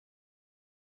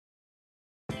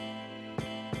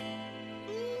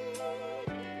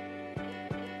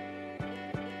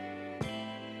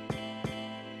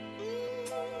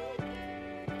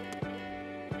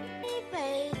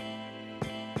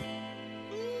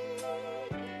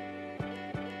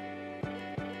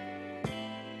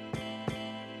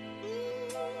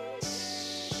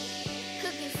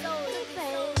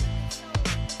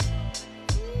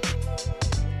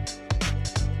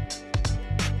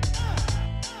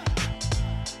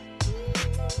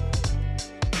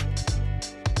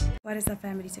What is up,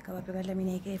 family? To Babhekwa,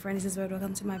 Dlamini, aka friends, this is Word.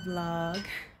 Welcome to my vlog.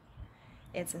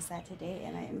 It's a Saturday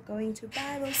and I am going to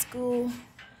Bible school.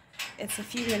 It's a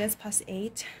few minutes past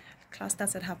 8. Class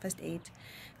starts at 8:30,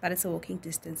 but it's a walking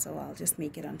distance, so I'll just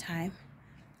make it on time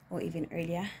or even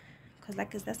earlier,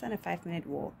 because that's not a 5-minute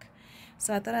walk.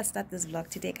 So I thought I'd start this vlog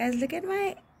today. Guys, look at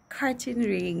my cartoon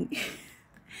ring.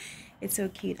 It's so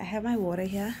cute. I have my water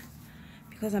here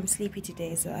because I'm sleepy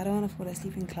today, so I don't want to fall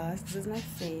asleep in class. This is my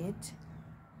fed.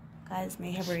 Guys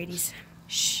may have already...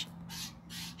 Shh.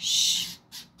 Shh.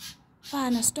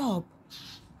 Fana, stop.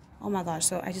 Oh my gosh.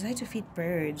 So I decided to feed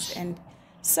birds. And...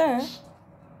 Sir?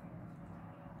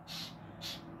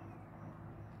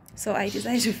 So I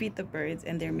decided to feed the birds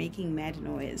and they're making mad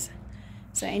noise.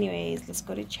 So anyways, let's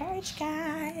go to church,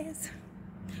 guys.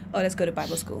 Oh, let's go to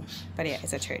Bible school. But yeah,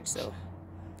 it's a church, so...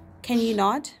 Can you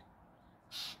not?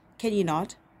 Can you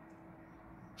not?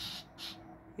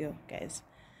 Yo, guys.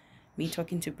 Me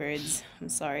talking to birds. I'm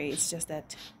sorry. It's just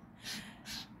that...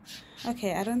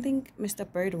 Okay, I don't think Mr.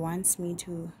 Bird wants me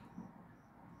to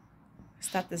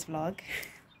start this vlog.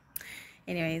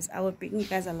 Anyways, I will bring you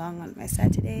guys along on my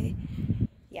Saturday.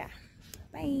 Yeah.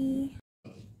 Bye.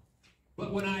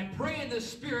 But when I pray in the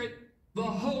Spirit, the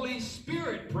Holy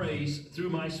Spirit prays through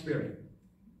my spirit.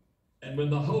 And when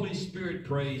the Holy Spirit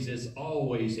prays, it's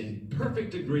always in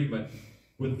perfect agreement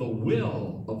with the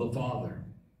will of the Father.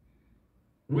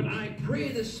 When I pray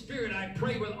in the Spirit, I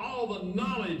pray with all the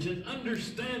knowledge and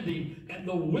understanding and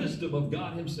the wisdom of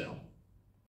God Himself.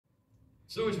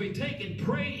 So as we take and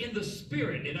pray in the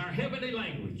Spirit, in our heavenly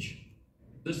language,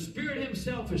 the Spirit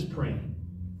Himself is praying.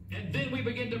 And then we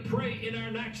begin to pray in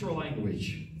our natural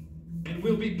language. And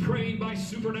we'll be praying by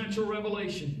supernatural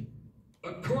revelation,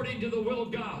 according to the will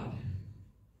of God.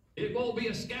 It won't be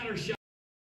a scattershot.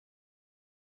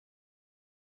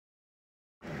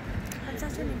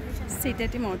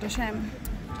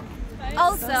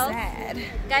 Also, so sad.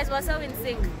 guys, we're so in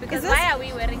sync because why are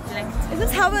we wearing black? Is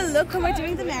this how we look when we're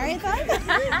doing the marathon?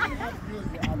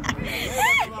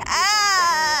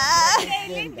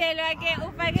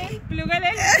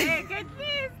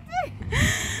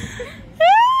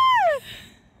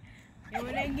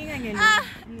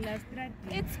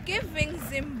 It's giving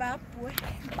Zimbabwe.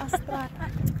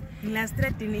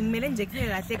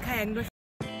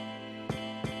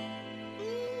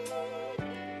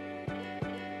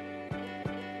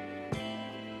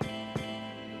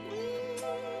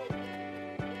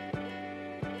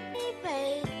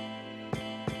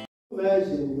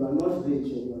 Imagine you are not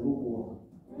rich and you are lukewarm.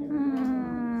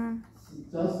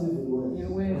 Just leave the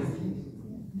words.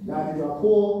 That you are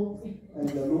poor and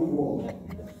you are lukewarm.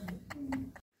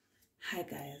 Hi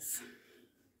guys.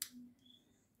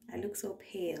 I look so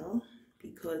pale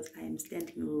because I am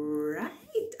standing right...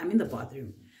 I'm in the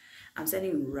bathroom. I'm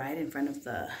standing right in front of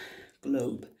the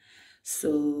globe.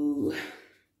 So,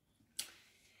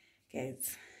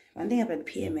 guys... One thing about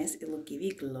PMS, it will give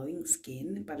you glowing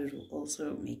skin, but it will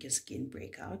also make your skin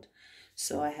break out.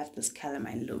 So I have this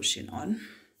calamine lotion on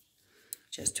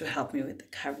just to help me with the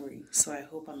covering. So I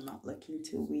hope I'm not looking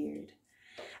too weird.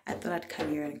 I thought I'd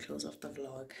come here and close off the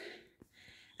vlog.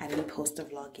 I didn't post a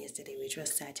vlog yesterday, which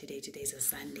was Saturday. Today's a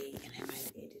Sunday, and I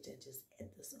might edit and just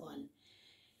add this on.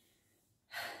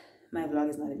 My vlog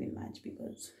is not even much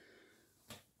because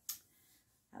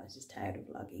I was just tired of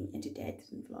vlogging, and today I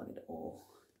didn't vlog at all.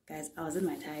 Guys, I was in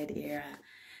my tired era.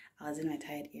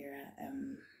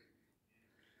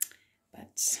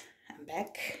 But I'm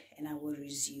back and I will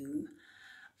resume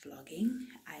vlogging.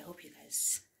 I hope you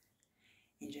guys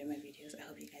enjoy my videos. I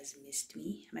hope you guys missed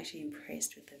me. I'm actually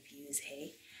impressed with the views.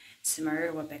 Hey,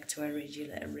 tomorrow we're back to our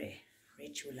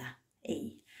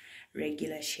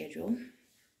regular schedule.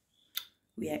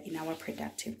 We are in our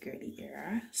productive girly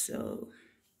era. So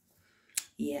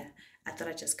yeah, I thought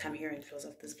I'd just come here and close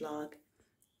off this vlog.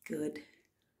 Good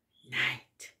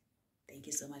night. Thank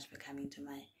you so much for coming to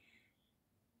my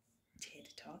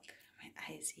TED Talk. My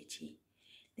eyes itchy.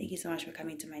 Thank you so much for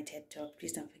coming to my TED Talk.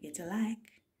 Please don't forget to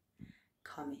like,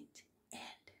 comment,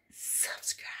 and subscribe.